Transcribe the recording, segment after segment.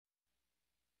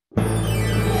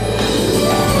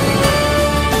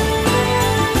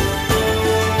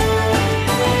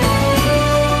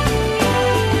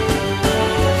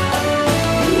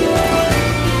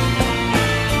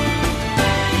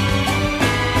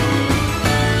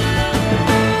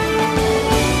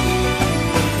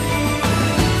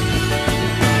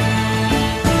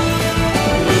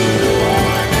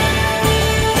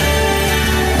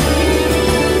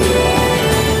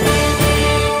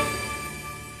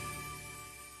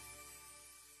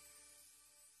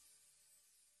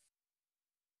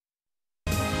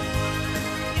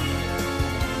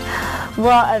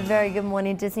Well, a very good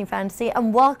morning, Disney Fantasy,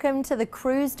 and welcome to the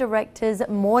Cruise Directors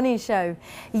Morning Show.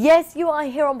 Yes, you are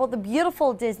here on board the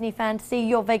beautiful Disney Fantasy.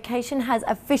 Your vacation has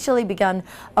officially begun,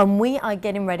 and we are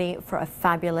getting ready for a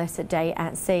fabulous day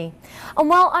at sea. And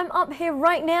while I'm up here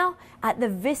right now at the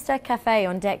Vista Cafe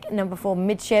on deck number 4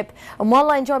 midship, and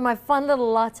while I enjoy my fun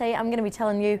little latte, I'm going to be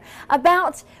telling you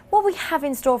about what we have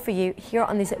in store for you here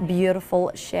on this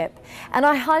beautiful ship. And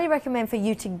I highly recommend for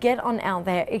you to get on out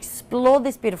there, explore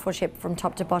this beautiful ship from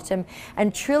top to bottom,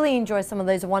 and truly enjoy some of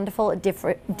those wonderful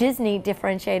Disney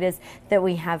differentiators that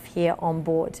we have here on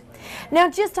board. Now,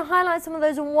 just to highlight some of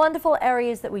those wonderful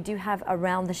areas that we do have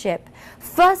around the ship.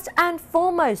 First and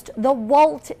foremost, the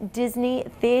Walt Disney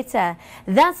Theatre.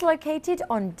 That's located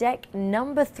on deck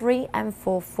number 3 and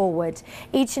 4 forward.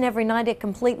 Each and every night a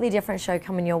completely different show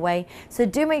coming your way, so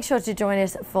do make sure to join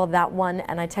us for that one.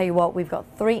 And I tell you what, we've got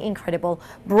 3 incredible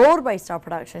Broadway style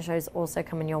production shows also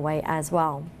coming your way as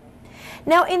well.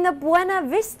 Now, in the Buena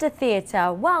Vista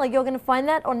Theatre, well, you're going to find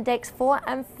that on decks 4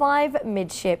 and 5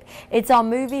 midship. It's our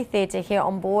movie theatre here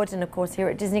on board, and of course here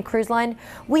at Disney Cruise Line,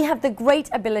 we have the great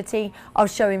ability of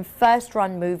showing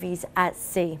first-run movies at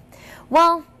sea.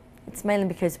 Well, it's mainly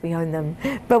because we own them,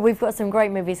 but we've got some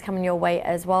great movies coming your way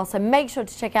as well, so make sure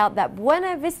to check out that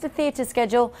Buena Vista Theatre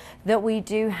schedule that we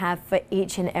do have for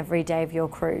each and every day of your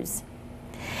cruise.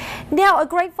 Now, a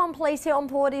great fun place here on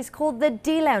board is called the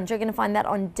D Lounge. You're going to find that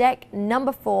on deck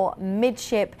number 4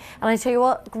 midship, and I tell you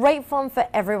what, great fun for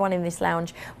everyone in this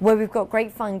lounge, where we've got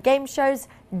great fun game shows,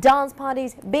 dance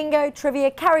parties, bingo, trivia,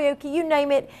 karaoke, you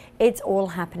name it, it's all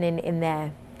happening in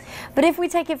there. But if we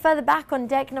take it further back on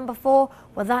deck number 4,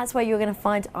 well, that's where you're going to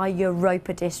find our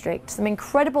Europa district. Some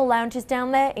incredible lounges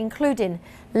down there, including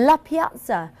La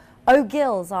Piazza,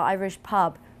 O'Gill's, our Irish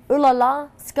pub, Ooh La La,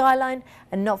 Skyline,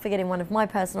 and not forgetting one of my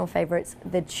personal favourites,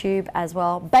 the Tube as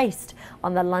well, based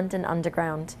on the London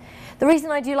Underground. The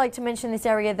reason I do like to mention this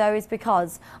area though is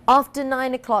because after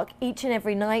 9 o'clock each and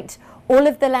every night, all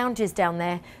of the lounges down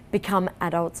there become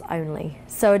adults only.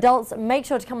 So adults, make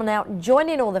sure to come on out, join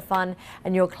in all the fun,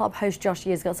 and your club host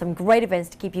Joshy has got some great events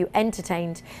to keep you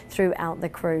entertained throughout the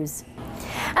cruise.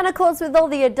 And of course, with all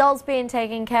the adults being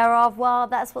taken care of, well,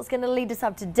 that's what's going to lead us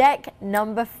up to deck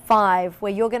number 5,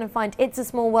 where you're going to find It's a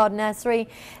Small World Nursery,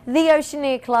 the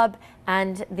Oceaneer Club,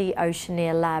 and the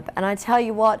Oceaneer Lab. And I tell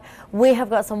you what, we have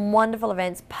got some wonderful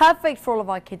events perfect for all of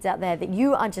our kids out there that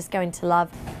you are just going to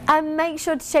love. And make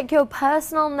sure to check your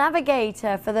personal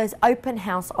navigator for those open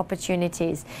house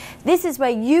opportunities. This is where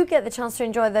you get the chance to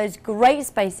enjoy those great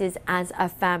spaces as a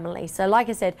family. So like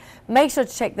I said, make sure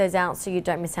to check those out so you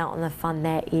don't miss out on the fun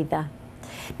there either.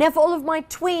 Now, for all of my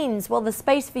tweens, well, the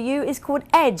space for you is called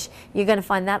Edge. You're going to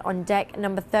find that on deck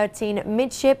number 13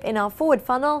 midship in our forward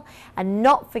funnel, and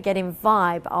not forgetting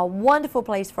Vibe, our wonderful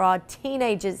place for our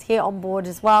teenagers here on board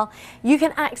as well. You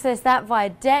can access that via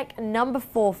deck number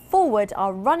 4 forward,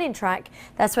 our running track.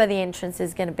 That's where the entrance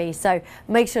is going to be, so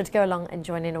make sure to go along and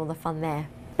join in all the fun there.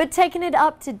 But taking it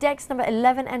up to decks number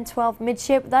 11 and 12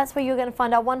 midship, that's where you're going to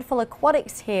find our wonderful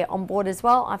aquatics here on board as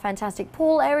well, our fantastic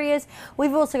pool areas.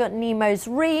 We've also got Nemo's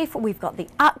Reef, we've got the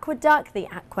Aqueduct, the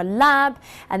Aqua Lab,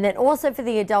 and then also for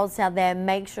the adults out there,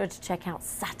 make sure to check out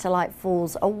Satellite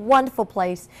Falls, a wonderful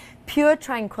place, pure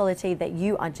tranquility that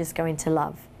you are just going to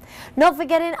love. Not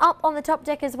forgetting up on the top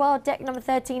deck as well, deck number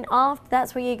 13 aft,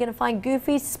 that's where you're going to find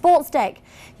Goofy's Sports Deck.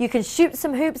 You can shoot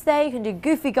some hoops there, you can do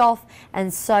Goofy Golf,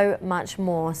 and so much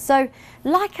more. So,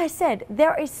 like I said,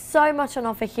 there is so much on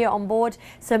offer here on board,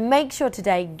 so make sure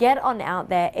today, get on out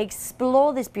there,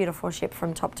 explore this beautiful ship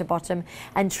from top to bottom,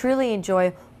 and truly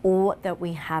enjoy all that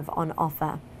we have on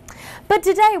offer. But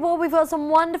today, well, we've got some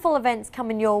wonderful events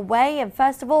coming your way, and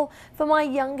first of all, for my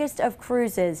youngest of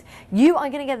cruisers, you are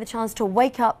going to get the chance to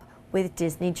wake up with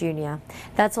Disney Junior.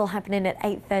 That's all happening at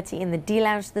 8:30 in the D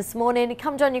Lounge this morning.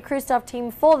 Come join your crew staff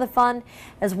team for the fun,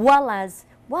 as well as,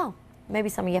 well, maybe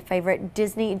some of your favourite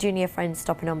Disney Junior friends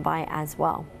stopping on by as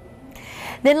well.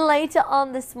 Then later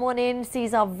on this morning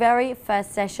sees our very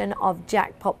first session of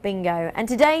Jackpot Bingo, and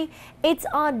today it's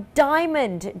our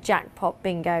Diamond Jackpot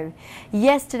Bingo.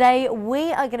 Yes, today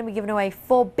we are going to be giving away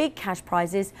 4 big cash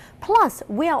prizes, plus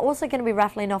we are also going to be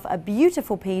raffling off a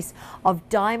beautiful piece of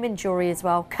diamond jewellery as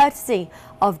well, courtesy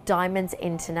of Diamonds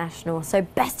International. So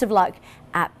best of luck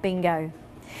at Bingo.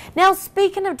 Now,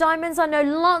 speaking of diamonds, I know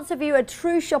lots of you are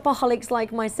true shopaholics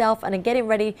like myself and are getting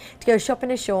ready to go shopping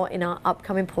ashore in our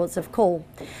upcoming ports of call.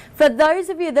 For those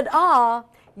of you that are,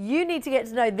 you need to get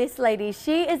to know this lady.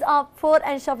 She is our port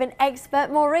and shopping expert,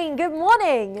 Maureen. Good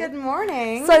morning. Good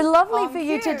morning. So lovely for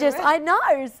you to just, I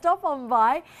know, stop on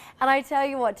by. And I tell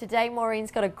you what, today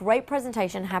Maureen's got a great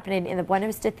presentation happening in the Buena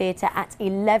Vista Theatre at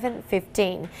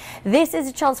 11:15. This is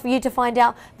a chance for you to find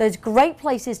out those great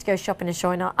places to go shopping and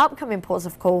showing our upcoming ports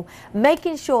of call,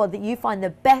 making sure that you find the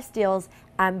best deals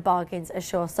and bargains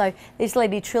ashore. So this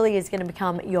lady truly is going to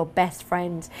become your best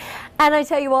friend. And I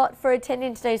tell you what, for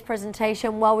attending today's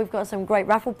presentation, well, we've got some great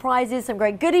raffle prizes, some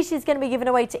great goodies she's going to be giving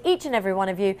away to each and every one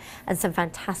of you, and some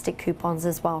fantastic coupons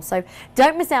as well. So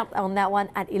don't miss out on that one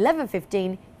at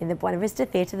 11:15 in the Buena Vista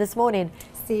Theatre this morning.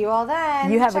 See you all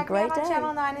then. You have Check a great me out day. on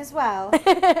Channel 9 as well.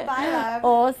 Bye, love.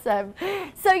 Awesome.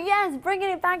 So yes, bringing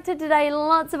it back to today,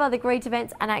 lots of other great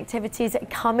events and activities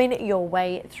coming your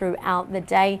way throughout the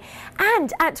day.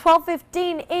 And at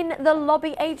 12:15 in the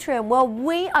lobby atrium, well,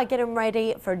 we are getting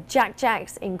ready for Jack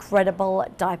Jack's incredible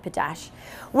diaper dash.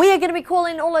 We are going to be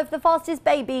calling all of the fastest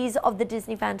babies of the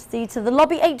Disney Fantasy to the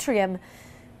lobby atrium,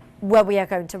 where we are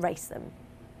going to race them.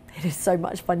 It is so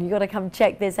much fun. You've got to come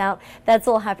check this out. That's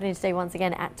all happening today once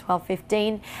again at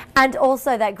 12:15. And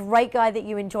also that great guy that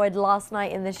you enjoyed last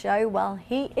night in the show, well,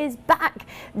 he is back.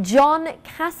 John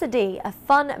Cassidy, a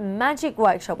fun magic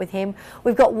workshop with him.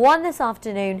 We've got one this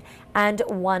afternoon and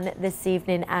one this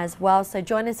evening as well. So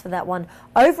join us for that one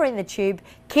over in the Tube.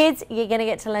 Kids, you're going to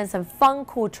get to learn some fun,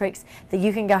 cool tricks that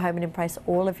you can go home and impress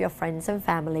all of your friends and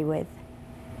family with.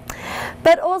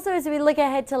 But also, as we look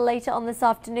ahead to later on this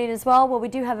afternoon as well, well, we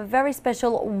do have a very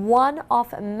special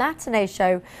one-off matinee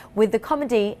show with the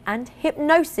comedy and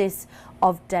hypnosis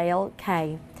of Dale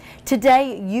Kaye.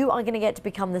 Today, you are going to get to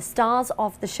become the stars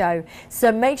of the show,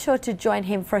 so make sure to join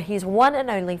him for his one and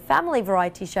only family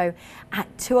variety show at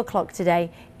 2 o'clock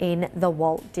today in the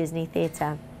Walt Disney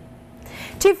Theatre.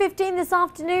 2:15 this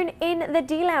afternoon in the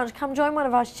D Lounge. Come join one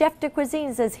of our chef de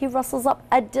cuisines as he rustles up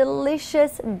a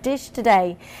delicious dish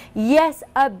today. Yes,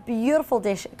 a beautiful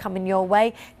dish coming your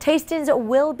way. Tastings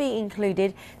will be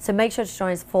included, so make sure to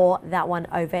join us for that one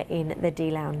over in the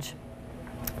D Lounge.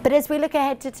 But as we look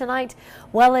ahead to tonight,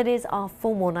 well, it is our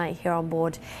formal night here on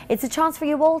board. It's a chance for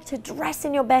you all to dress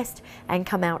in your best and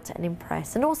come out and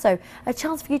impress. And also a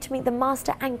chance for you to meet the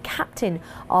master and captain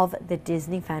of the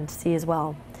Disney Fantasy as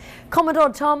well. Commodore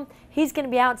Tom, he's going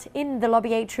to be out in the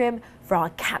lobby atrium for our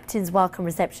captain's welcome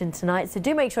reception tonight. So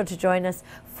do make sure to join us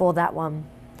for that one.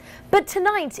 But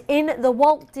tonight in the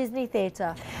Walt Disney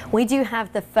Theatre, we do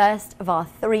have the first of our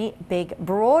 3 big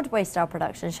Broadway-style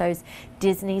production shows,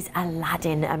 Disney's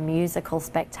Aladdin, a musical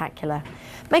spectacular.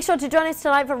 Make sure to join us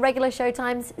tonight for regular show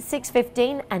times,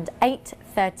 6:15 and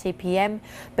 8:30 p.m.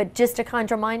 But just a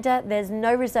kind reminder, there's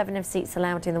no reserving of seats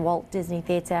allowed in the Walt Disney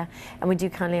Theatre, and we do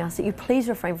kindly ask that you please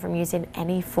refrain from using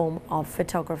any form of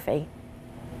photography.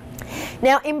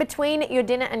 Now, in between your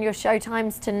dinner and your show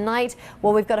times tonight,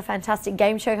 well, we've got a fantastic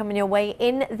game show coming your way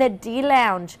in the D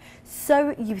Lounge.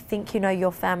 So you think you know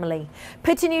your family.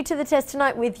 Putting you to the test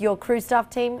tonight with your crew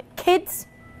staff team. Kids,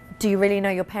 do you really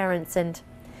know your parents? And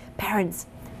parents,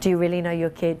 do you really know your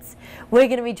kids? We're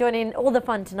going to be joining all the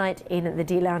fun tonight in the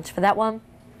D Lounge for that one.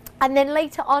 And then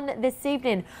later on this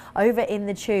evening, over in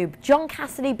the Tube, John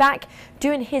Cassidy back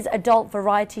doing his adult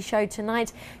variety show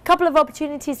tonight. Couple of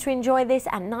opportunities to enjoy this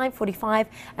at 9:45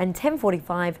 and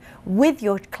 10:45 with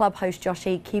your club host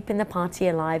Joshi, keeping the party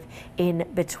alive in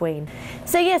between.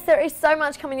 So yes, there is so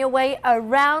much coming your way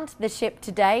around the ship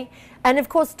today. And of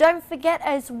course, don't forget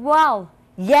as well,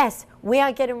 yes, we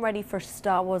are getting ready for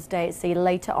Star Wars Day at Sea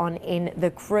later on in the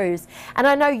cruise. And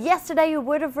I know yesterday you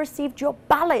would have received your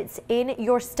ballots in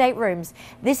your staterooms.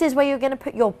 This is where you're going to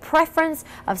put your preference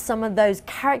of some of those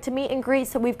character meet and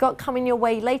greets that we've got coming your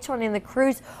way later on in the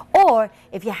cruise. Or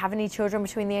if you have any children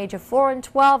between the age of 4 and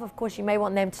 12, of course you may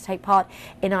want them to take part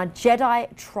in our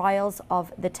Jedi Trials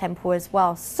of the Temple as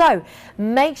well. So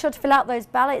make sure to fill out those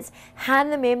ballots,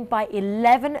 hand them in by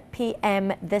 11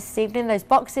 p.m. this evening. Those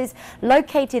boxes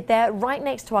located there right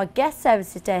next to our guest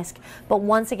services desk, but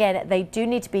once again they do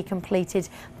need to be completed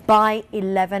by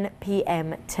 11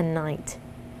 p.m. tonight.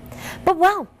 But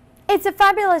well, it's a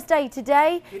fabulous day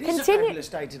today. It is a fabulous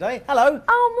day today. Hello.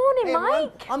 Oh, morning, Hey,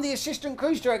 everyone. Mike. I'm the assistant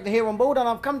cruise director here on board, and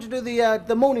I've come to do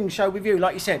the morning show with you,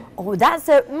 like you said. Oh, that's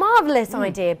a marvellous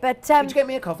idea. But Did you get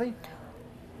me a coffee?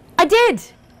 I did.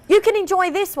 You can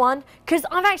enjoy this one because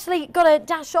I've actually got to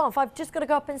dash off. I've just got to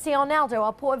go up and see Arnaldo,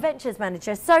 our Port Adventures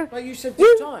manager. So Well, you said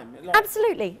this time. Like,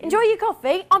 absolutely. Enjoy your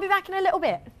coffee. I'll be back in a little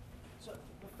bit. so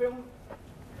the film.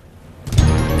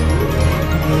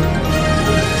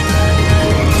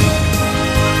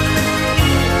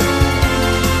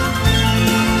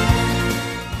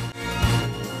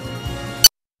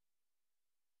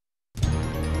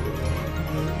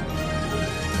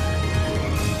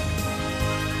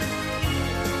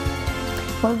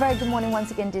 Well, a very good morning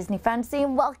once again, Disney Fantasy,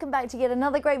 and welcome back to yet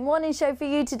another great morning show for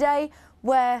you today,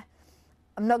 where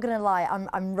I'm not going to lie,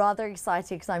 I'm rather excited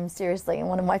because I'm seriously in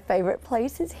one of my favourite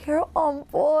places here on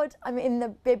board. I'm in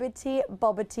the Bibbidi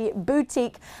Bobbidi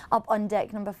Boutique up on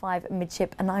deck number 5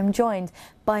 midship, and I'm joined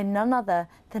by none other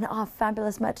than our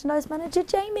fabulous merchandise manager,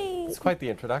 Jamie. It's quite the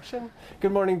introduction.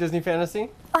 Good morning, Disney Fantasy.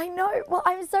 I know. Well,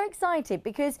 I'm so excited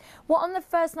because, well, on the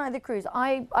first night of the cruise,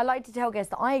 I like to tell guests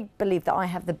that I believe that I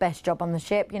have the best job on the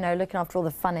ship, you know, looking after all the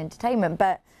fun entertainment,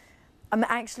 but I'm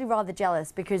actually rather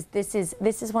jealous because this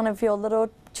is one of your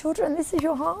little children. This is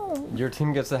your home. Your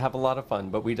team gets to have a lot of fun,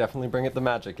 but we definitely bring it the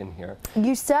magic in here.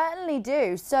 You certainly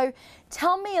do. So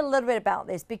tell me a little bit about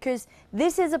this, because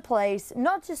this is a place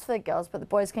not just for the girls, but the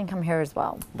boys can come here as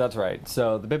well. That's right.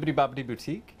 So the Bibbidi Bobbidi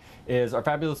Boutique is our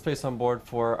fabulous place on board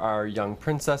for our young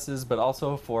princesses, but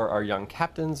also for our young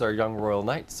captains, our young royal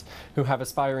knights, who have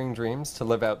aspiring dreams to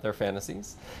live out their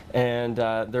fantasies. And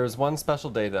there's one special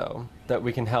day, though, that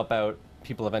we can help out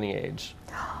people of any age.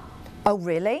 Oh,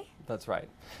 really? That's right.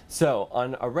 So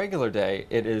on a regular day,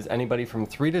 it is anybody from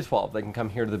 3 to 12 that can come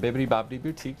here to the Bibbidi Bobbidi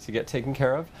Boutique to get taken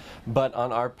care of. But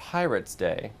on our Pirates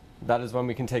Day, that is when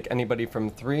we can take anybody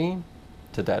from 3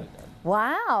 to dead.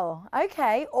 Wow.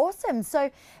 Okay. Awesome.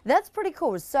 So that's pretty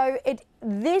cool. So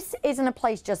this isn't a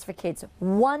place just for kids.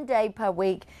 One day per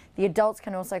week, the adults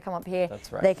can also come up here.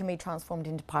 That's right. They can be transformed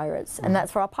into pirates, and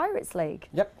that's for our Pirates League.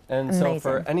 Yep. And Amazing. so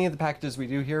for any of the packages we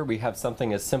do here, we have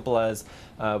something as simple as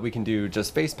we can do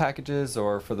just face packages,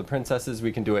 or for the princesses,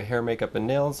 we can do a hair, makeup, and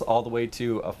nails, all the way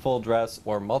to a full dress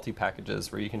or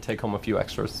multi-packages where you can take home a few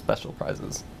extra special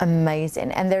prizes.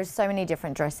 Amazing. And there's so many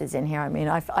different dresses in here. I mean,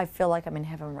 I feel like I'm in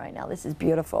heaven right now. This is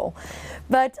beautiful.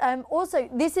 But also,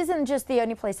 this isn't just the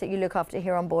only place that you look after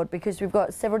here on board, because we've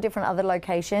got several different other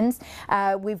locations.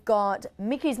 We've got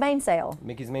Mickey's Mainsail.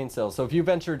 Mickey's Mainsail. So if you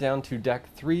venture down to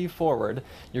deck 3 forward,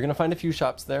 you're going to find a few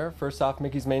shops there. First off,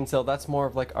 Mickey's Mainsail, that's more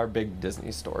of like our big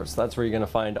Disney stores. That's where you're going to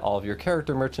find all of your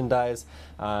character merchandise,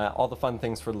 all the fun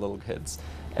things for the little kids.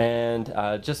 And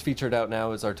just featured out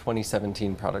now is our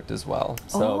 2017 product as well.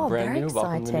 So brand new,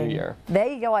 welcome to the new year. There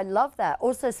you go, I love that.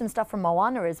 Also some stuff from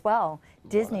Moana as well.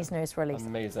 Disney's newest release.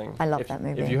 Amazing. I love that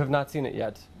movie. If you have not seen it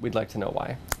yet, we'd like to know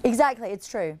why. Exactly, it's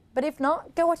true. But if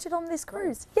not, go watch it on this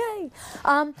cruise. Yay!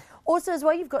 Also as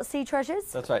well, you've got Sea Treasures.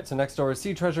 That's right. So next door is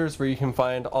Sea Treasures, where you can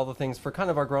find all the things for kind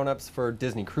of our grown-ups, for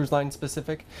Disney Cruise Line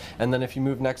specific. And then if you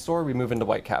move next door, we move into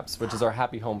Whitecaps, which is our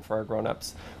happy home for our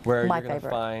grown-ups, where you're going to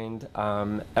find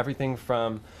everything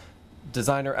from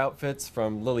designer outfits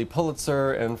from Lily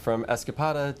Pulitzer and from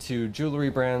Escapada to jewelry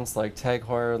brands like Tag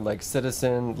Heuer, like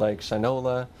Citizen, like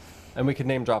Shinola, and we could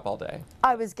name drop all day.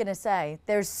 I was going to say,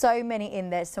 there's so many in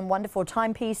there. Some wonderful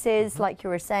timepieces, like you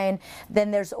were saying.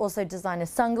 Then there's also designer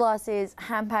sunglasses,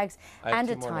 handbags, and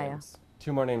attire.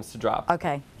 Two more names to drop.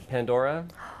 Okay. Pandora,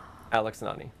 Alex and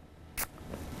Ani.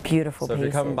 Beautiful So pieces.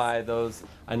 if you're coming by those,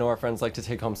 I know our friends like to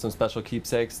take home some special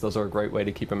keepsakes. Those are a great way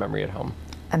to keep a memory at home.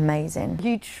 Amazing.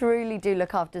 You truly do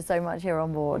look after so much here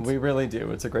on board. We really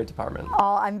do. It's a great department.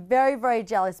 Oh, I'm very, very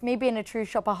jealous. Me being a true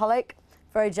shopaholic,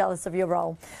 very jealous of your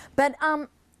role. But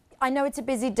I know it's a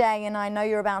busy day, and I know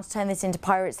you're about to turn this into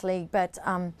Pirates League, but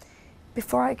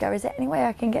before I go, is there any way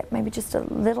I can get maybe just a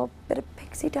little bit of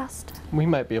pixie dust? We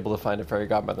might be able to find a fairy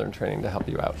godmother in training to help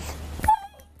you out.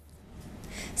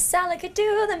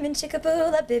 Salakadoo, the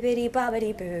minchikaboo, the bibbidi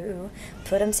bobbidi boo.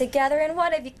 Put them together and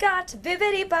what have you got?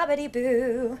 Bibbidi bobbidi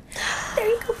boo. There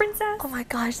you go, princess. Oh my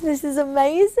gosh, this is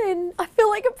amazing. I feel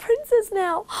like a princess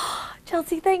now.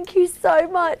 Chelsea, thank you so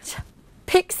much.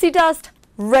 Pixie dust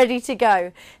ready to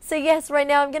go. So yes, right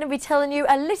now I'm going to be telling you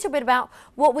a little bit about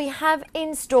what we have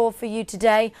in store for you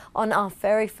today on our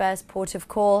very first port of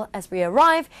call as we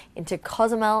arrive into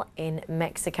Cozumel in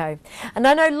Mexico. And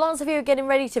I know lots of you are getting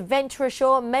ready to venture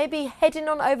ashore, maybe heading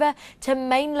on over to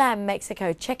mainland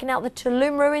Mexico, checking out the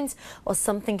Tulum ruins or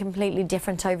something completely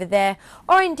different over there,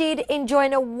 or indeed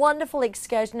enjoying a wonderful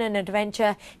excursion and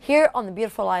adventure here on the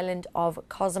beautiful island of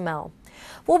Cozumel.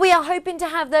 Well, we are hoping to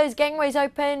have those gangways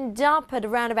opened up at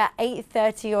around about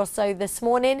 8:30 or so this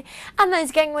morning, and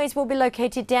those gangways will be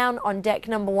located down on deck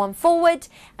number 1 forward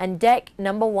and deck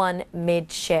number 1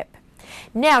 midship.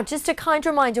 Now, just a kind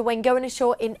reminder, when going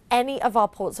ashore in any of our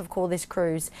ports of call this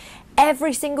cruise,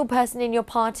 every single person in your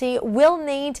party will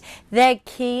need their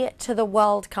key to the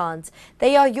world cards.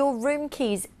 They are your room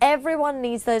keys. Everyone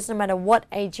needs those no matter what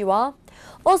age you are.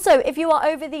 Also, if you are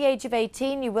over the age of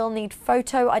 18, you will need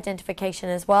photo identification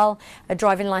as well. A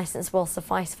driving licence will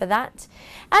suffice for that.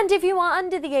 And if you are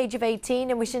under the age of 18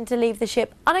 and wishing to leave the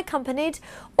ship unaccompanied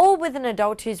or with an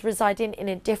adult who's residing in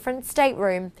a different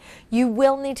stateroom, you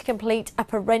will need to complete a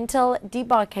parental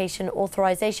debarkation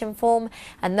authorisation form,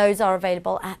 and those are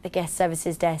available at the guest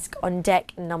services desk on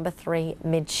deck number 3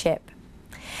 midship.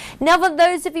 Now, for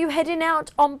those of you heading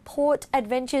out on port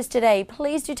adventures today,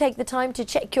 please do take the time to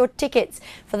check your tickets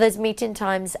for those meeting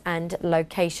times and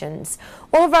locations.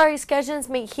 All of our excursions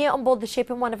meet here on board the ship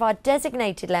in one of our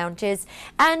designated lounges,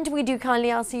 and we do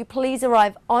kindly ask you please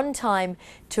arrive on time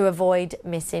to avoid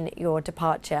missing your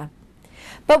departure.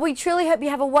 But we truly hope you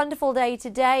have a wonderful day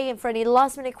today, and for any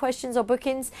last minute questions or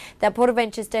bookings, that Port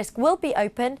Adventures desk will be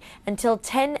open until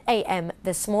 10 a.m.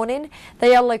 this morning.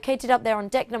 They are located up there on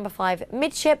deck number 5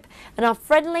 midship, and our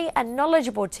friendly and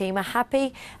knowledgeable team are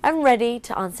happy and ready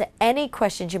to answer any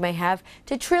questions you may have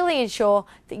to truly ensure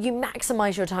that you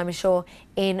maximise your time ashore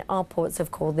in our ports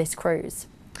of call this cruise.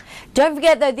 Don't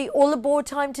forget though, the all aboard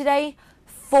time today,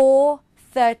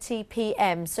 4:30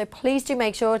 p.m. so please do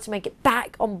make sure to make it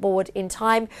back on board in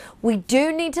time. We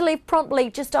do need to leave promptly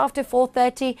just after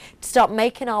 4:30 to start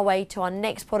making our way to our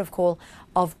next port of call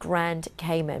of Grand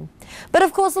Cayman. But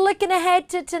of course, looking ahead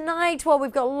to tonight, well,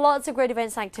 we've got lots of great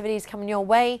events and activities coming your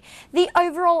way. The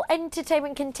overall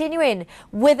entertainment continuing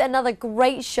with another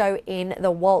great show in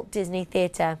the Walt Disney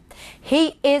Theatre.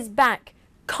 He is back.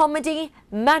 Comedy,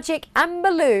 magic and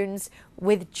balloons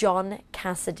with John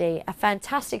Cassidy. A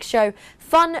fantastic show,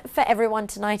 fun for everyone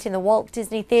tonight in the Walt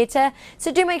Disney Theatre.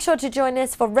 So do make sure to join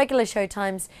us for regular show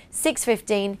times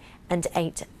 6:15 and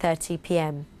 8:30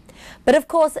 p.m. But of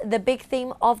course, the big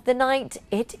theme of the night,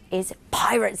 it is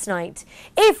Pirates Night.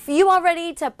 If you are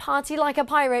ready to party like a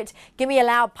pirate, give me a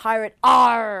loud pirate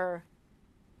R.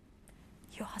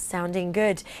 You are sounding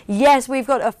good. Yes, we've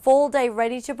got a full day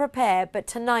ready to prepare, but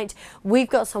tonight we've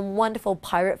got some wonderful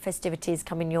pirate festivities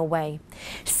coming your way.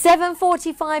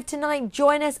 7:45 tonight,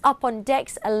 join us up on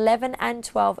decks 11 and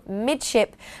 12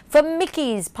 midship for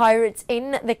Mickey's Pirates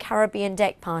in the Caribbean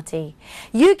deck party.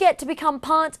 You get to become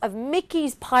part of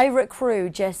Mickey's pirate crew.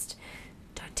 Just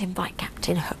don't invite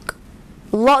Captain Hook.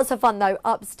 Lots of fun though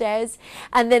upstairs,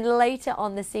 and then later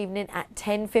on this evening at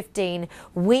 10:15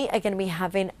 we are going to be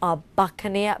having our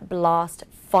Buccaneer Blast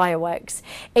fireworks.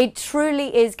 It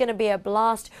truly is going to be a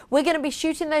blast. We're going to be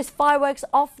shooting those fireworks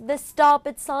off the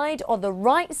starboard side or the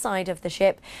right side of the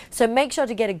ship, so make sure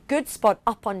to get a good spot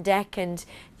up on deck. And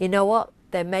you know what,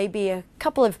 there may be a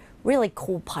couple of really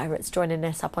cool pirates joining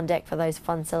us up on deck for those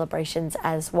fun celebrations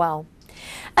as well.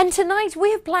 And tonight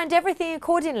we have planned everything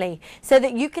accordingly so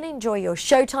that you can enjoy your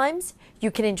show times,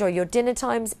 you can enjoy your dinner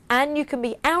times, and you can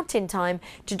be out in time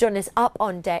to join us up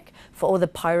on deck for all the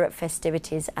pirate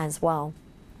festivities as well.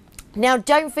 Now,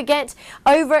 don't forget,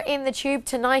 over in the tube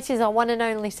tonight is our one and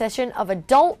only session of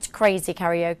adult crazy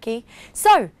karaoke.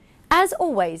 So, as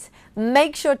always,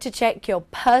 make sure to check your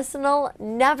personal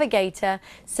navigator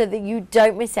so that you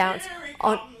don't miss out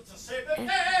on...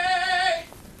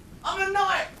 I'm a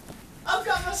knight! I've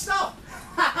got my stuff!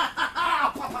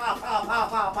 I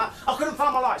couldn't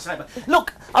find my lightsaber.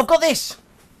 Look, I've got this.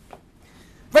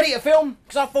 Ready to film?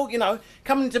 Because I thought, you know,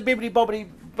 coming to Bibbidi Bobbidi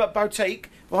Boutique,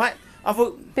 right? I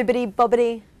thought... Bibbidi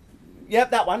Bobbidi.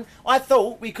 Yep, that one. I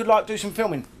thought we could, like, do some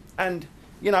filming and,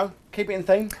 you know, keep it in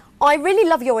theme. I really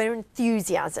love your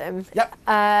enthusiasm. Yep.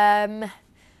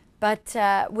 But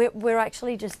we're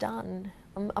actually just done.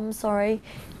 I'm sorry.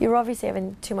 You're obviously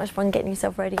having too much fun getting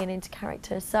yourself ready and into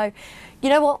character. So, you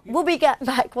know what? We'll be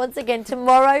back once again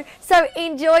tomorrow. So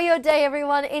enjoy your day,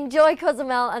 everyone. Enjoy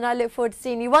Cozumel, and I look forward to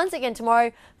seeing you once again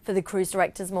tomorrow for the Cruise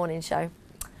Directors Morning Show.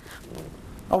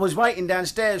 I was waiting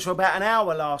downstairs for about an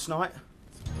hour last night.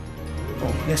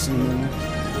 Oh, listen.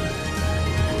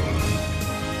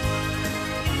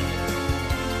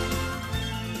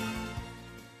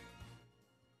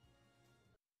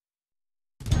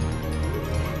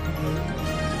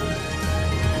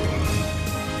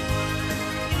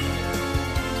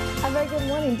 Good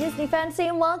morning, Disney Fantasy,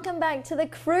 and welcome back to the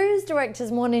Cruise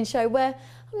Directors Morning Show, where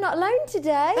I'm not alone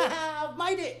today. I've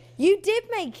made it. You did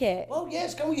make it. Well,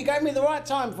 yes, come on, you gave me the right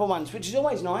time for once, which is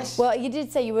always nice. Well, you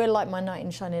did say you were like my knight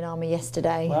in shining armour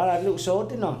yesterday. Well, I had a little sword,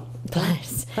 didn't I?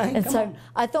 Bless. Hey, and so on.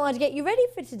 I thought I'd get you ready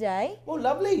for today. Well,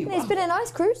 lovely. And it's been a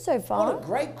nice cruise so far. What a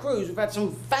great cruise. We've had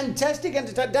some fantastic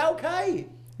entertainment. Dale Kay.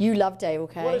 You love Dale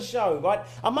Kay. What a show, right?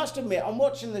 I must admit, I'm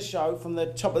watching the show from the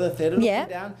top of the theatre, looking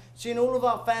down, seeing all of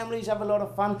our families have a lot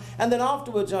of fun. And then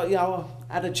afterwards, you know,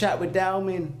 I had a chat with Dale,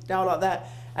 me and Dale like that.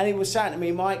 And he was saying to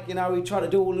me, Mike, you know, he tried to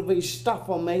do all of his stuff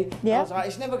on me. Yeah. I was like,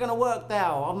 it's never going to work,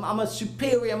 Dale. I'm a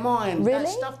superior mind. Really? That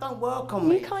stuff don't work on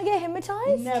me. You can't get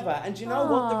hypnotised? Never. And do you know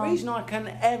what? The reason I can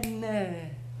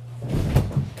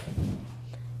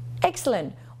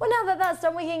Excellent. Well, now that that's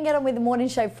done, we can get on with the morning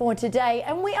show for today,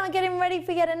 and we are getting ready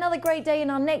for yet another great day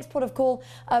in our next port of call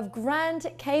of Grand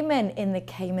Cayman in the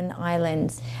Cayman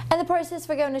Islands. And the process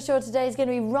for going ashore today is going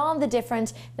to be rather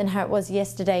different than how it was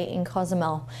yesterday in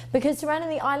Cozumel, because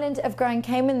surrounding the island of Grand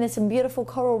Cayman there's some beautiful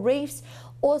coral reefs,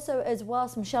 also as well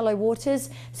some shallow waters.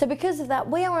 So because of that,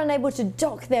 we are unable to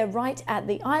dock there right at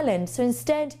the island. So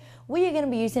instead, we are going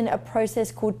to be using a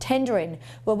process called tendering,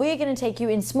 where we are going to take you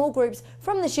in small groups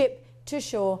from the ship to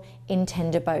shore in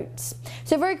tender boats.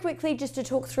 So very quickly, just to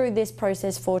talk through this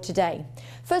process for today.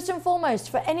 First and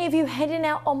foremost, for any of you heading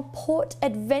out on port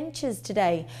adventures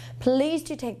today, please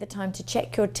do take the time to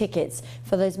check your tickets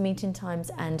for those meeting times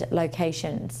and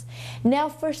locations. Now,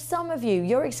 for some of you,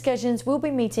 your excursions will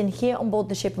be meeting here on board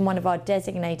the ship in one of our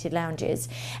designated lounges.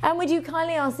 And we do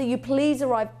kindly ask that you please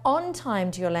arrive on time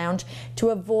to your lounge to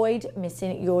avoid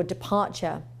missing your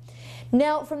departure.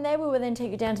 Now, from there, we will then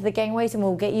take you down to the gangways and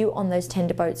we'll get you on those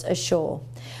tender boats ashore.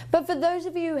 But for those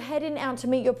of you heading out to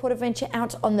meet your port adventure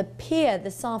out on the pier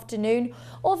this afternoon,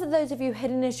 or for those of you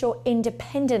heading ashore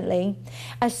independently,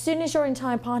 as soon as your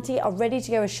entire party are ready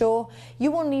to go ashore,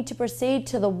 you will need to proceed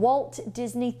to the Walt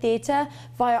Disney Theatre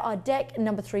via our deck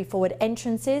number 3 forward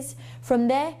entrances. From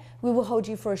there, we will hold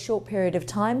you for a short period of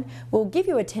time. We'll give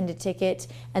you a tender ticket,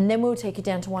 and then we'll take you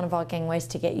down to one of our gangways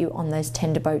to get you on those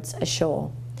tender boats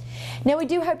ashore. Now, we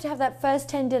do hope to have that first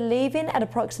tender leaving at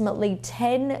approximately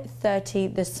 10:30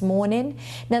 this morning.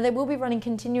 Now, they will be running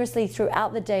continuously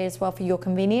throughout the day as well for your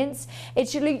convenience.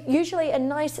 It's usually a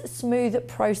nice smooth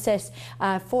process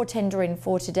for tendering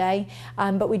for today,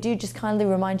 but we do just kindly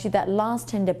remind you that last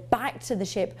tender back to the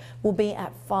ship will be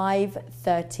at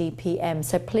 5:30 p.m.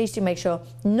 So please do make sure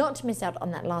not to miss out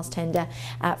on that last tender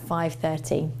at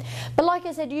 5:30. But like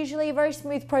I said, usually a very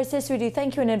smooth process. We do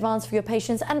thank you in advance for your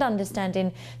patience and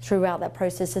understanding throughout that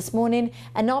process this morning,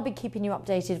 and I'll be keeping you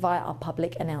updated via our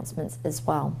public announcements as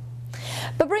well.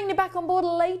 But bringing you back on board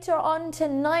later on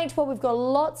tonight, well, we've got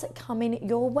lots coming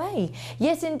your way.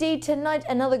 Yes, indeed, tonight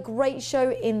another great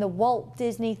show in the Walt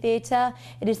Disney Theatre.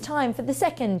 It is time for the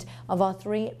second of our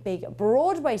 3 big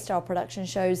Broadway-style production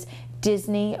shows,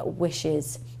 Disney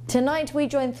Wishes. Tonight we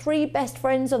join 3 best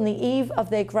friends on the eve of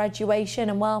their graduation,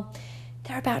 and well,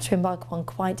 they're about to embark on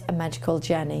quite a magical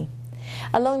journey.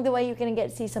 Along the way, you're going to get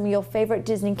to see some of your favourite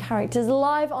Disney characters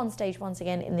live on stage once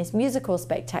again in this musical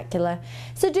spectacular.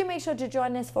 So do make sure to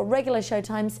join us for regular show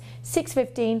times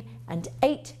 6:15 and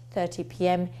 8:30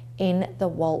 p.m. in the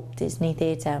Walt Disney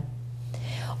Theatre.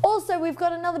 Also, we've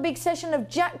got another big session of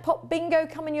Jackpot Bingo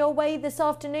coming your way this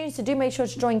afternoon, so do make sure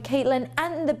to join Caitlin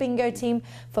and the bingo team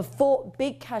for 4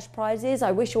 big cash prizes.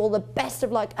 I wish you all the best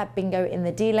of luck at bingo in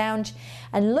the D Lounge.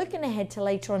 And looking ahead to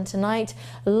later on tonight,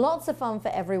 lots of fun for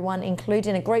everyone,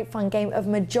 including a great fun game of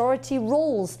Majority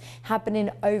Rules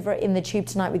happening over in the Tube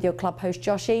tonight with your club host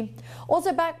Joshi.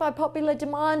 Also, backed by popular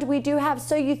demand, we do have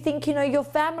So You Think You Know Your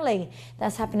Family.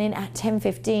 That's happening at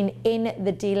 10:15 in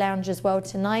the D Lounge as well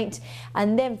tonight.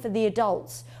 And then for the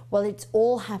adults, well, it's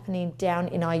all happening down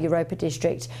in our Europa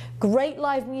district. Great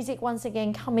live music once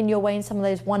again coming your way in some of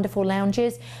those wonderful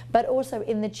lounges, but also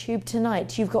in the Tube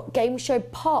tonight. You've got Game Show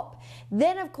Pop.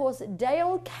 Then, of course,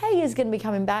 Dale K is going to be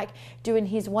coming back doing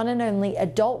his one and only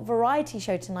adult variety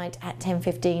show tonight at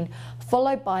 10:15,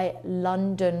 followed by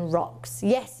London Rocks.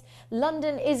 Yes,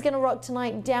 London is going to rock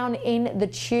tonight down in the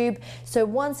Tube. So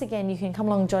once again, you can come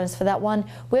along and join us for that one.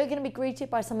 We're going to be greeted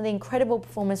by some of the incredible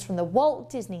performers from the Walt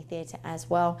Disney Theatre as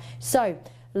well. So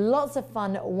lots of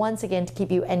fun once again to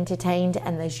keep you entertained,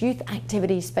 and those youth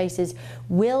activity spaces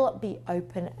will be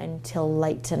open until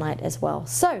late tonight as well.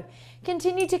 So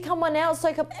continue to come on out,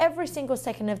 soak up every single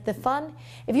second of the fun.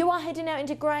 If you are heading out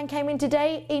into Grand Cayman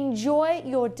today, enjoy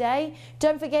your day.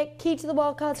 Don't forget, key to the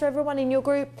wildcards for everyone in your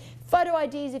group. Photo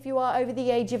IDs if you are over the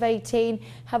age of 18.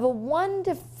 Have a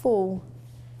wonderful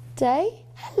day.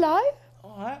 Hello.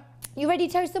 All right. You ready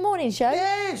to host the morning show?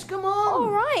 Yes, come on. All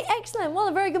right, excellent. Well,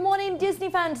 a very good morning, Disney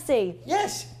Fantasy.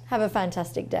 Yes. Have a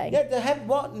fantastic day. Yeah, they have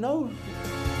what? No.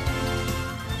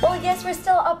 Well, yes, we're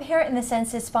still up here in the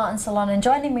Senses Spartan Salon, and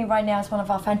joining me right now is one of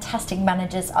our fantastic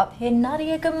managers up here,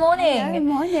 Nadia. Good morning. Hello, good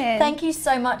morning. Thank you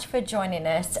so much for joining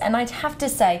us. And I'd have to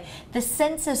say, the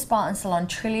Senses Spartan Salon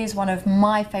truly is one of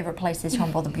my favourite places to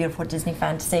on board the beautiful Disney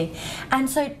Fantasy. And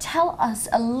so tell us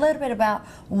a little bit about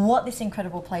what this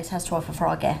incredible place has to offer for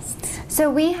our guests.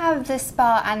 So we have the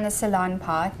spa and the salon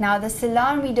part. Now the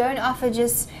salon, we don't offer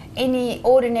just any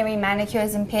ordinary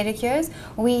manicures and pedicures.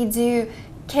 We do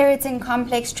keratin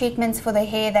complex treatments for the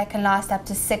hair that can last up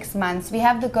to 6 months. We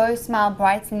have the Go Smile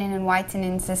brightening and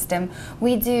whitening system.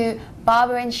 We do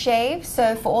barber and shave,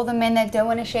 so for all the men that don't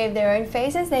want to shave their own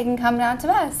faces, they can come down to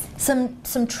us.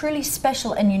 Some truly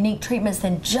special and unique treatments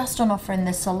then just on offer in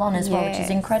the salon as well, which is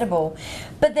incredible.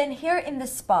 But then here in the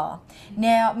spa,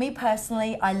 now me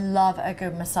personally, I love a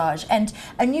good massage, and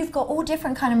you've got all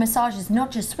different kind of massages,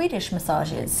 not just Swedish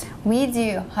massages. We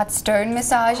do hot stone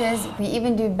massages, we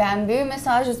even do bamboo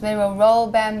massages where we'll roll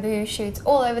bamboo shoots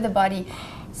all over the body.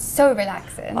 So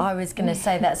relaxing. I was going to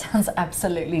say that sounds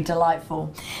absolutely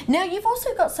delightful. Now you've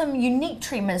also got some unique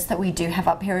treatments that we do have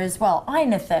up here as well.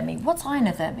 Inothermy. What's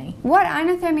inothermy? What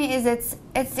inothermy is,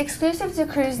 it's exclusive to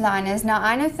cruise liners. Now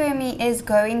inothermy is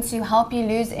going to help you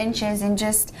lose inches in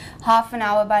just half an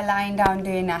hour by lying down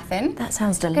doing nothing. That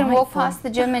sounds delightful. You can walk past the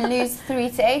gym and lose 3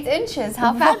 to 8 inches.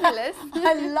 How fabulous.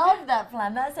 I love that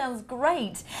plan. That sounds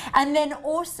great. And then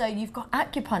also you've got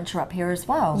acupuncture up here as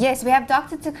well. Yes, we have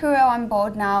Dr. Takuro on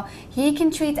board now. He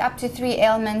can treat up to 3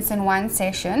 ailments in one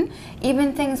session,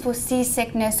 even things for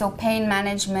seasickness or pain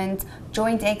management,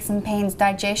 joint aches and pains,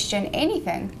 digestion,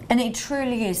 anything. And it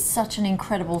truly is such an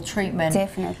incredible treatment.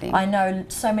 Definitely. I know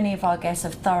so many of our guests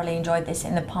have thoroughly enjoyed this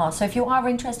in the past. So if you are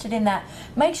interested in that,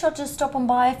 make sure to stop on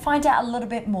by, find out a little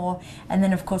bit more, and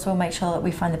then of course we'll make sure that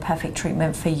we find the perfect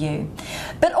treatment for you.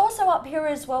 But also up here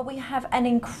as well, we have an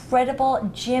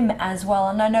incredible gym as well.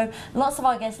 And I know lots of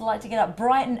our guests like to get up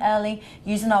bright and early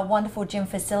using our wonderful gym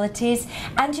facilities.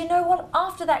 And you know what?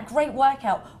 After that great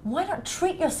workout, why not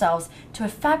treat yourselves to a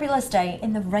fabulous day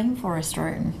in the rainforest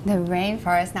room? The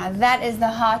rainforest, now that is the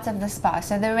heart of the spa.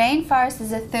 So the rainforest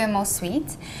is a thermal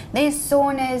suite. There's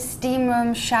saunas, steam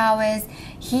rooms, showers,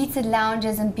 heated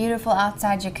lounges and beautiful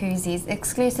outside jacuzzis,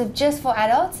 exclusive just for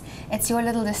adults. It's your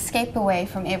little escape away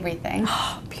from everything.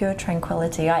 Pure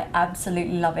tranquility. I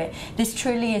absolutely love it. This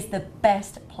truly is the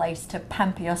best place to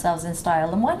pamper yourselves in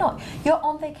style, and why not? You're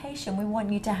on vacation. We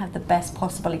want you to have the best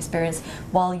possible experience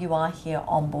while you are here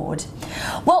on board.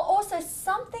 Well, also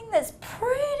something that's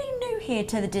pretty new here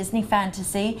to the Disney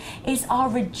Fantasy is our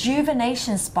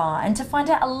rejuvenation spa, and to find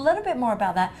out a little bit more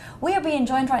about that, we are being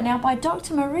joined right now by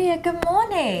Dr. Maria. Good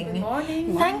morning. Good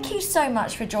morning. Thank you so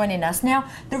much for joining us. Now,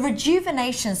 the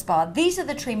rejuvenation spa, these are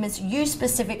the treatments you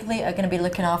specifically are going to be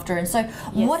looking after, and so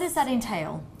what does that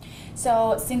entail?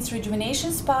 So since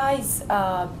Rejuvenation Spa is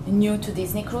new to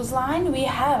Disney Cruise Line, we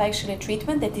have actually a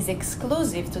treatment that is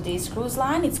exclusive to this cruise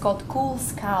line. It's called Cool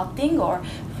Sculpting, or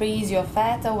Freeze Your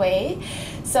Fat Away.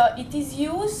 So it is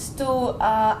used to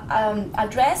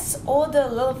address all the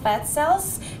little fat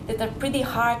cells that are pretty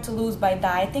hard to lose by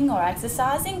dieting or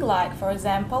exercising, like for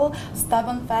example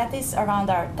stubborn fatties around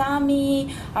our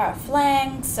tummy, our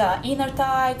flanks, inner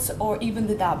thighs, or even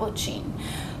the double chin.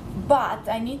 But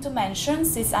I need to mention,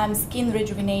 since I'm skin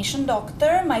rejuvenation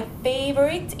doctor, my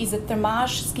favorite is a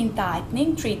Thermage skin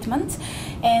tightening treatment,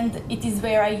 and it is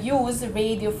where I use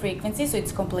radio frequency, so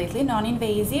it's completely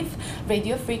non-invasive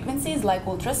radio frequencies like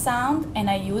ultrasound, and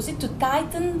I use it to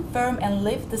tighten, firm and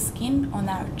lift the skin on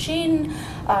our chin,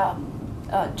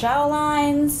 jaw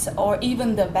lines, or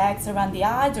even the bags around the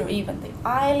eyes, or even the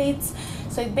eyelids.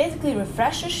 So it basically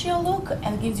refreshes your look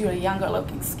and gives you a younger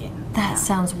looking skin. That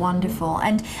sounds wonderful.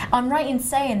 And I'm right in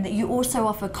saying that you also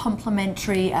offer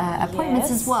complimentary appointments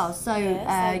as well. So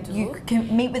you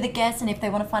can meet with the guests, and if they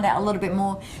want to find out a little bit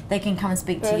more, they can come and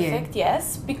speak to you. Perfect,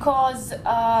 yes. Because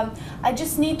I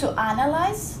just need to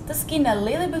analyze the skin a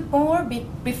little bit more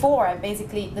before I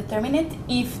basically determine it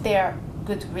if they're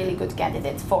really good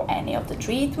candidate for any of the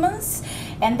treatments.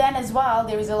 And then as well,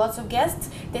 there is a lot of guests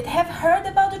that have heard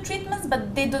about the treatments,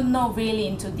 but they don't know really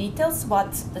into details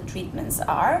what the treatments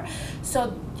are.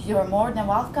 So you're more than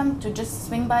welcome to just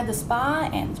swing by the spa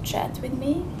and chat with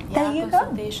me. There you go.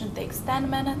 Consultation takes 10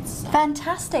 minutes.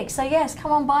 Fantastic. So yes,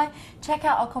 come on by, check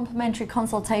out our complimentary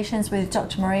consultations with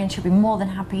Dr. Maria, and she'll be more than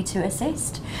happy to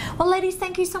assist. Well, ladies,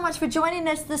 thank you so much for joining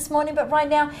us this morning. But right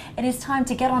now, it is time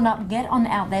to get on up, get on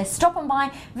out there, stop on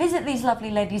by, visit these lovely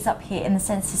ladies up here in the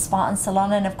Senses Spa and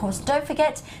Salon. And of course, don't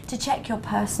forget to check your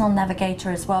personal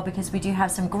navigator as well, because we do have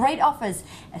some great offers,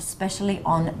 especially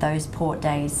on those port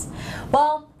days.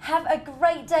 Well, have a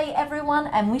great day, everyone,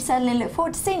 and we certainly look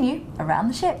forward to seeing you around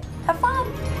the ship. Have fun!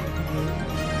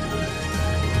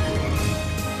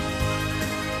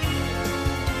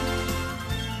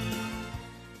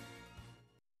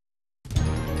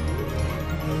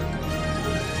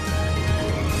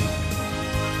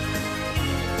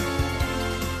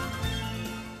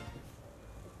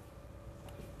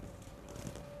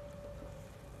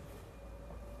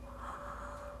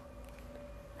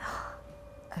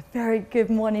 A Very good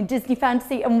morning, Disney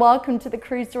Fantasy, and welcome to the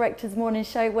Cruise Directors Morning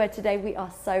Show, where today we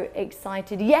are so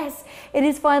excited. Yes, it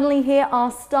is finally here,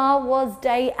 our Star Wars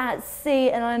Day at Sea,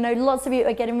 and I know lots of you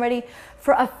are getting ready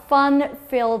for a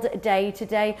fun-filled day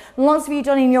today. Lots of you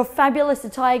donning your fabulous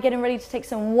attire, getting ready to take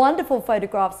some wonderful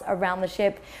photographs around the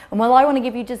ship. And while I want to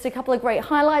give you just a couple of great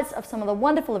highlights of some of the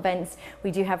wonderful events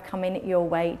we do have coming your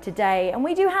way today, and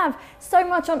we do have so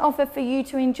much on offer for you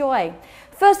to enjoy.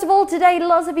 First of all, today,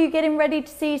 lots of you getting ready to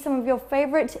see some of your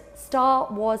favorite Star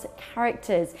Wars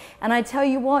characters. And I tell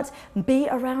you what, be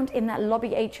around in that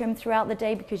lobby atrium throughout the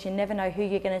day, because you never know who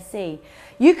you're going to see.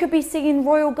 You could be seeing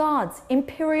Royal Guards,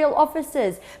 Imperial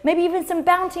officers, maybe even some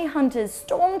bounty hunters,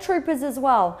 stormtroopers as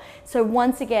well. So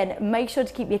once again, make sure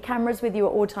to keep your cameras with you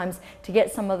at all times to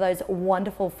get some of those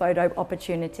wonderful photo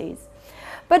opportunities.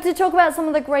 But to talk about some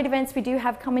of the great events we do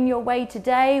have coming your way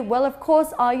today, well, of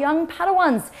course, our young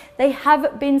Padawans, they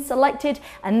have been selected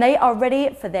and they are ready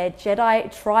for their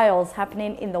Jedi trials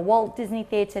happening in the Walt Disney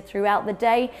Theatre throughout the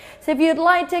day. So if you'd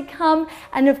like to come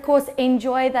and, of course,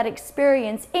 enjoy that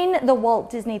experience in the Walt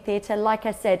Disney Theatre, like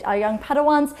I said, our young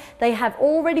Padawans, they have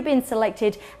already been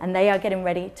selected and they are getting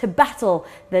ready to battle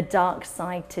the dark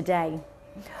side today.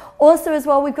 Also as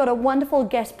well, we've got a wonderful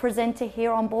guest presenter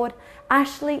here on board,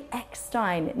 Ashley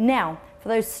Eckstein. Now, for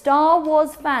those Star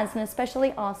Wars fans, and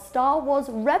especially our Star Wars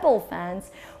Rebel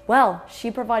fans, well, she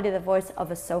provided the voice of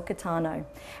Ahsoka Tano.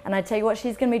 And I tell you what,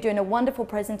 she's going to be doing a wonderful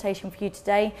presentation for you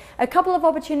today. A couple of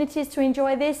opportunities to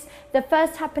enjoy this. The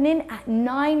first happening at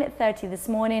 9:30 this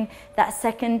morning, that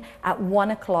second at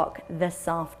 1 o'clock this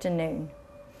afternoon.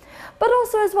 But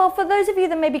also as well, for those of you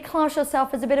that maybe class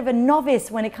yourself as a bit of a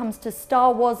novice when it comes to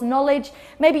Star Wars knowledge,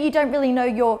 maybe you don't really know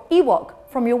your Ewok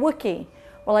from your Wookiee.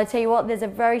 Well, I tell you what, there's a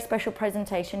very special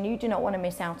presentation you do not want to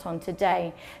miss out on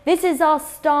today. This is our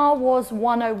Star Wars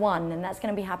 101, and that's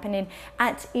going to be happening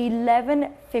at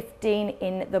 11:15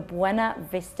 in the Buena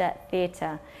Vista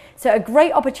Theatre. So a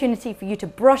great opportunity for you to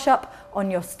brush up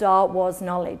on your Star Wars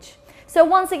knowledge. So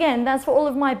once again, that's for all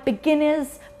of my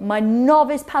beginners, my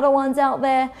novice Padawans out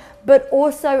there, but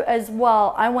also as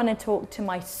well, I want to talk to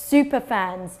my super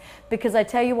fans, because I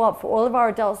tell you what, for all of our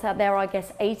adults out there, I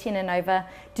guess 18 and over,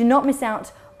 do not miss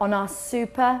out on our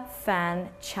Super Fan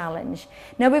Challenge.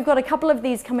 Now we've got a couple of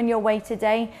these coming your way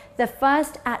today. The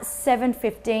first at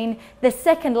 7:15, the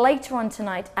second later on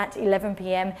tonight at 11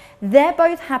 p.m. They're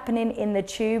both happening in the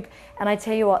Tube, and I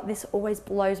tell you what, this always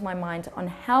blows my mind on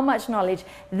how much knowledge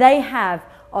they have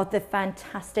of the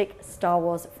fantastic Star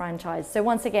Wars franchise. So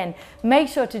once again, make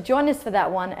sure to join us for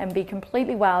that one and be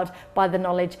completely wowed by the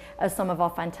knowledge of some of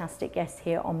our fantastic guests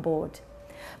here on board.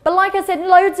 But like I said,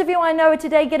 loads of you I know are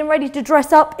today getting ready to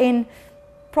dress up in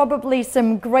probably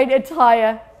some great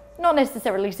attire. Not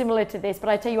necessarily similar to this, but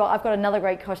I tell you what, I've got another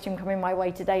great costume coming my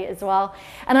way today as well.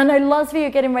 And I know lots of you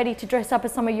are getting ready to dress up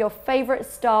as some of your favorite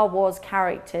Star Wars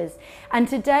characters. And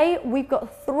today we've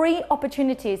got 3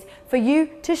 opportunities for you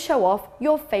to show off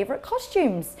your favorite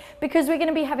costumes, because we're going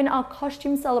to be having our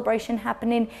costume celebration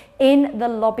happening in the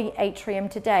lobby atrium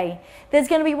today. There's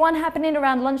going to be one happening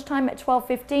around lunchtime at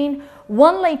 12:15,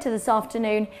 one later this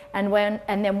afternoon, and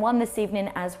then one this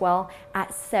evening as well at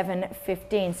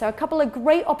 7:15. So a couple of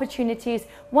great opportunities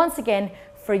once again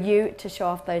for you to show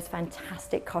off those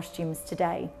fantastic costumes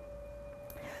today.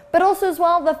 But also as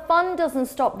well, the fun doesn't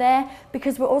stop there,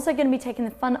 because we're also going to be taking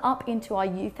the fun up into our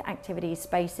youth activity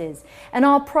spaces. And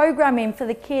our programming for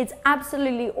the kids,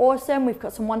 absolutely awesome. We've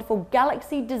got some wonderful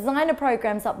Galaxy designer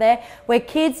programs up there where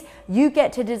kids, you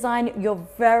get to design your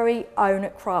very own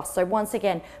crafts. So once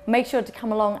again, make sure to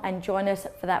come along and join us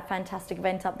for that fantastic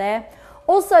event up there.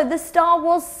 Also, the Star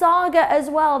Wars Saga as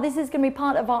well. This is going to be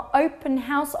part of our open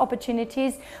house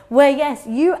opportunities where, yes,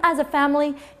 you as a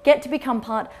family get to become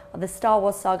part of the Star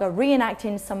Wars Saga,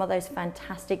 reenacting some of those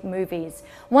fantastic movies.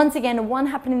 Once again, one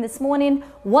happening this morning,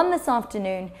 one this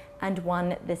afternoon, and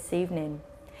one this evening.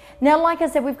 Now, like I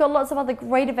said, we've got lots of other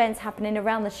great events happening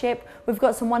around the ship. We've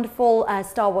got some wonderful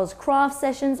Star Wars craft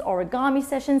sessions, origami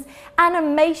sessions,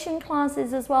 animation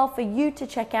classes as well for you to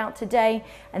check out today,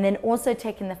 and then also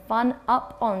taking the fun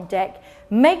up on deck.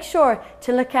 Make sure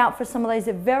to look out for some of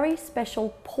those very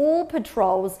special pool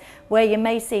patrols where you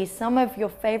may see some of your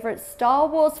favorite Star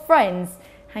Wars friends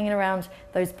hanging around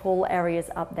those pool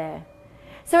areas up there.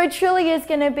 So it truly is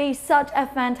going to be such a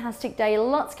fantastic day.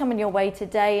 Lots coming your way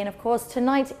today. And of course,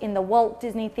 tonight in the Walt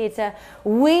Disney Theatre,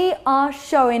 we are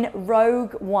showing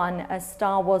Rogue One, a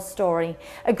Star Wars story.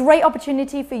 A great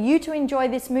opportunity for you to enjoy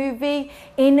this movie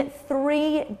in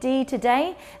 3D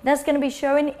today. That's going to be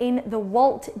showing in the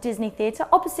Walt Disney Theatre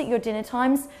opposite your dinner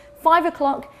times 5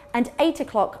 o'clock and 8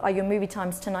 o'clock are your movie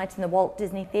times tonight in the Walt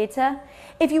Disney Theatre.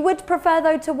 If you would prefer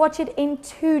though to watch it in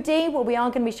 2D, well, we are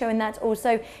going to be showing that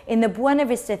also in the Buena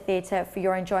Vista Theatre for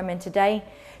your enjoyment today.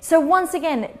 So once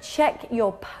again, check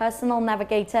your personal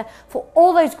navigator for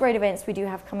all those great events we do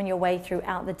have coming your way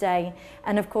throughout the day.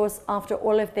 And of course, after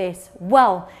all of this,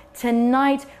 well,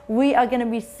 tonight we are going to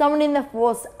be summoning the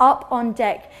force up on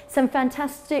deck. Some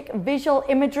fantastic visual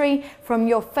imagery from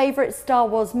your favorite Star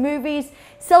Wars movies,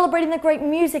 celebrating the great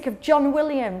music of John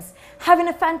Williams, having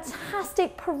a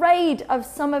fantastic parade of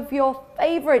some of your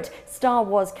favorite Star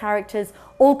Wars characters,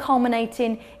 all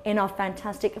culminating in our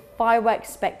fantastic fireworks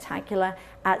spectacular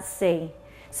at sea.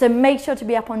 So make sure to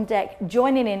be up on deck,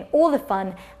 joining in all the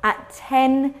fun at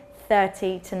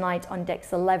 10:30 tonight on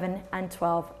decks 11 and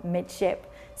 12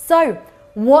 midship. So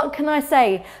what can I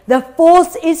say? The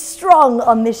force is strong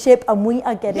on this ship and we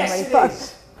are getting ready for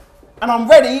it. And I'm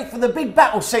ready for the big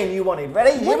battle scene you wanted.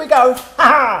 Ready? Here we go.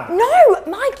 Ha!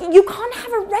 No, Mike, you can't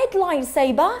have a red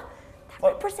lightsaber. That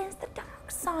represents the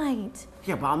dark side.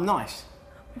 Yeah, but I'm nice.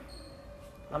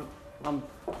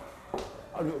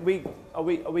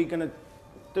 Are we gonna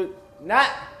do Nat?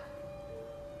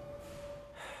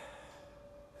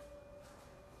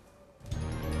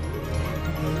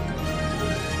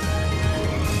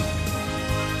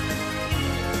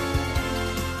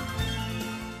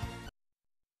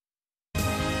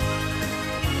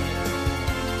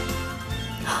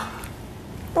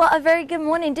 Well, a very good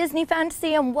morning, Disney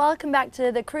Fantasy, and welcome back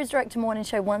to the Cruise Director Morning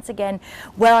Show once again,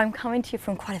 where I'm coming to you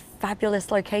from quite a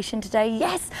fabulous location today.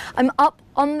 Yes, I'm up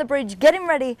on the bridge getting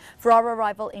ready for our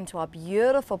arrival into our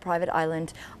beautiful private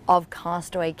island of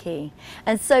Castaway Cay.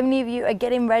 And so many of you are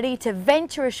getting ready to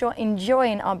venture ashore,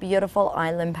 enjoying our beautiful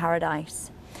island paradise.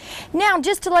 Now,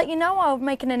 just to let you know, I'll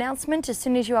make an announcement as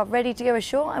soon as you are ready to go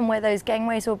ashore and where those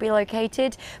gangways will be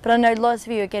located. But I know lots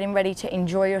of you are getting ready to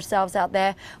enjoy yourselves out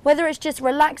there, whether it's just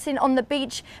relaxing on the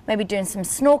beach, maybe doing some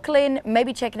snorkeling,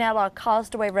 maybe checking out our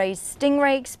Castaway Raised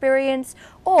Stingray experience,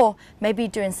 or maybe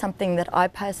doing something that I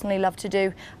personally love to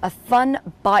do, a fun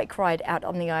bike ride out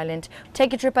on the island.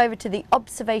 Take a trip over to the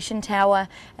observation tower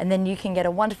and then you can get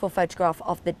a wonderful photograph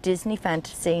of the Disney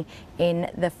Fantasy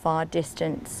in the far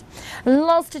distance.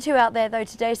 Lots to do out there though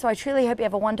today, so I truly hope you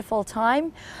have a wonderful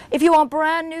time. If you are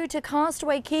brand new to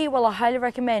Castaway Cay, well, I highly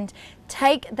recommend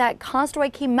take that Castaway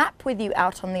Cay map with you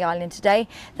out on the island today.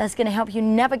 That's going to help you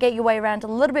navigate your way around a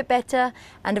little bit better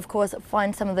and of course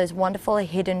find some of those wonderful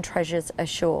hidden treasures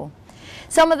ashore.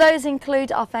 Some of those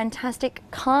include our fantastic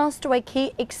Castaway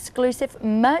Cay exclusive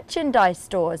merchandise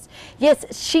stores. Yes,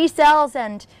 she sells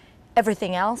and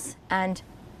everything else and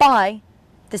by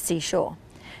the seashore.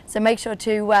 So make sure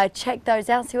to check those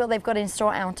out, see what they've got in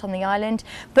store out on the island.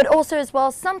 But also as well,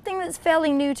 something that's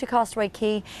fairly new to Castaway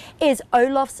Cay is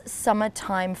Olaf's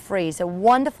Summertime Freeze, a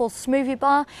wonderful smoothie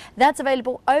bar that's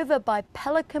available over by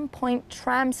Pelican Point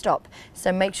Tram Stop.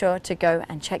 So make sure to go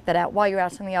and check that out while you're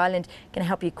out on the island. Going to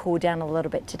help you cool down a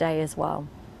little bit today as well.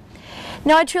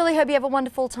 Now, I truly hope you have a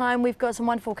wonderful time. We've got some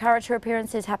wonderful character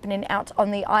appearances happening out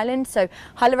on the island, so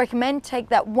highly recommend take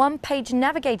that one-page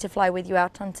navigator fly with you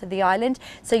out onto the island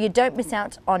so you don't miss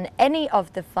out on any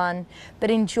of the fun,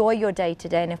 but enjoy your day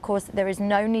today. And of course, there is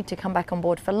no need to come back on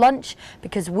board for lunch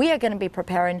because we are going to be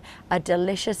preparing a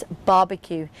delicious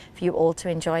barbecue for you all to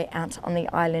enjoy out on the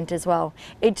island as well.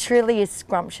 It truly is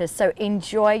scrumptious, so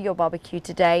enjoy your barbecue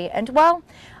today. And well,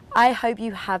 I hope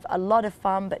you have a lot of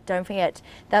fun, but don't forget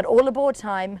that all aboard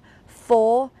time,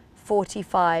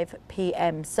 4:45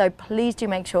 p.m. So please do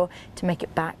make sure to make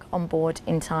it back on board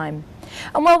in time.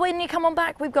 And well, when you come on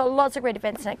back, we've got lots of great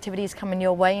events and activities coming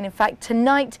your way. And in fact,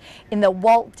 tonight in the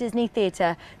Walt Disney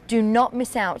Theatre, do not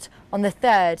miss out on the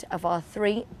third of our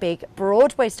 3 big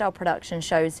Broadway-style production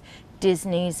shows,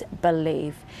 Disney's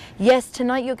Believe. Yes,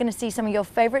 tonight you're going to see some of your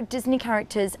favorite Disney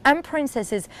characters and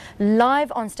princesses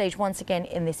live on stage once again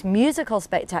in this musical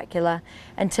spectacular.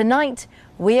 And tonight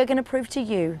we are going to prove to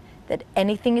you that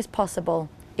anything is possible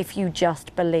if you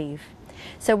just believe.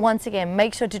 So once again,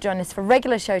 make sure to join us for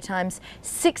regular show times,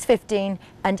 6:15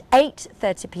 and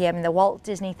 8:30 p.m. in the Walt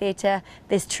Disney Theatre.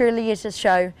 This truly is a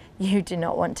show you do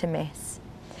not want to miss.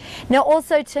 Now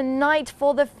also tonight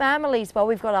for the families, well,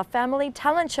 we've got our family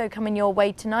talent show coming your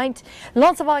way tonight.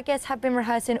 Lots of our guests have been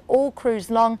rehearsing all cruise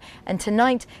long and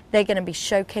tonight they're going to be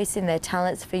showcasing their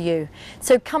talents for you.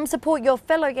 So come support your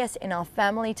fellow guests in our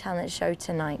family talent show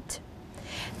tonight.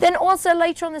 Then also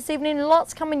later on this evening,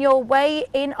 lots coming your way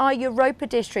in our Europa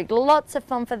district. Lots of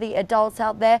fun for the adults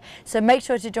out there. So make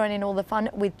sure to join in all the fun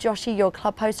with Joshy, your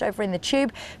club host over in the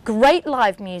Tube. Great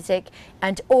live music,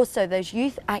 and also those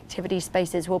youth activity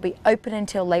spaces will be open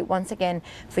until late once again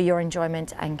for your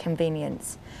enjoyment and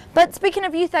convenience. But speaking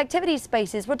of youth activity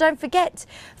spaces, well, don't forget,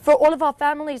 for all of our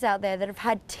families out there that have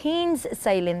had teens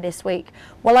sailing this week,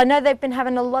 well, I know they've been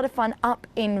having a lot of fun up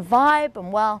in Vibe,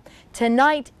 and well,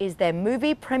 tonight is their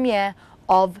movie premiere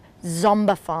of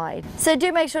Zombified. So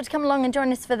do make sure to come along and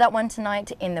join us for that one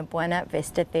tonight in the Buena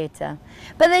Vista Theatre.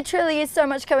 But there truly is so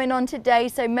much going on today,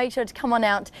 so make sure to come on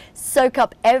out, soak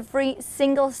up every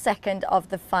single second of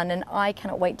the fun, and I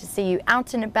cannot wait to see you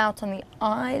out and about on the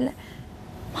Isle.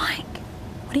 Mike,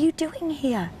 what are you doing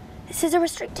here? This is a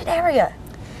restricted area.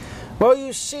 Well,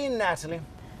 you see, Natalie.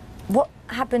 What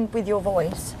happened with your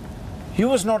voice? You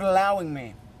was not allowing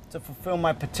me to fulfill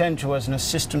my potential as an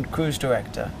assistant cruise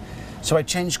director, so I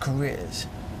changed careers.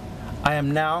 I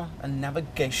am now a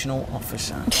navigational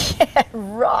officer. Yeah,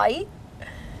 right.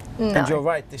 No. And you're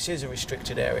right, this is a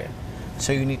restricted area,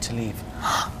 so you need to leave.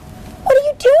 What are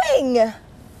you doing?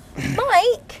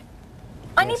 Mike,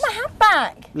 I need my hat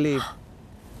back. Leave.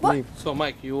 What? Leave. So,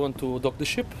 Mike, you want to dock the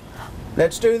ship?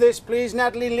 Let's do this, please,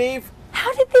 Natalie, leave.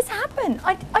 How did this happen?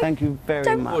 I Thank you very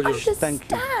don't much. understand.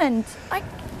 Thank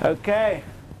you. Okay.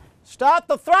 Start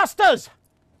the thrusters!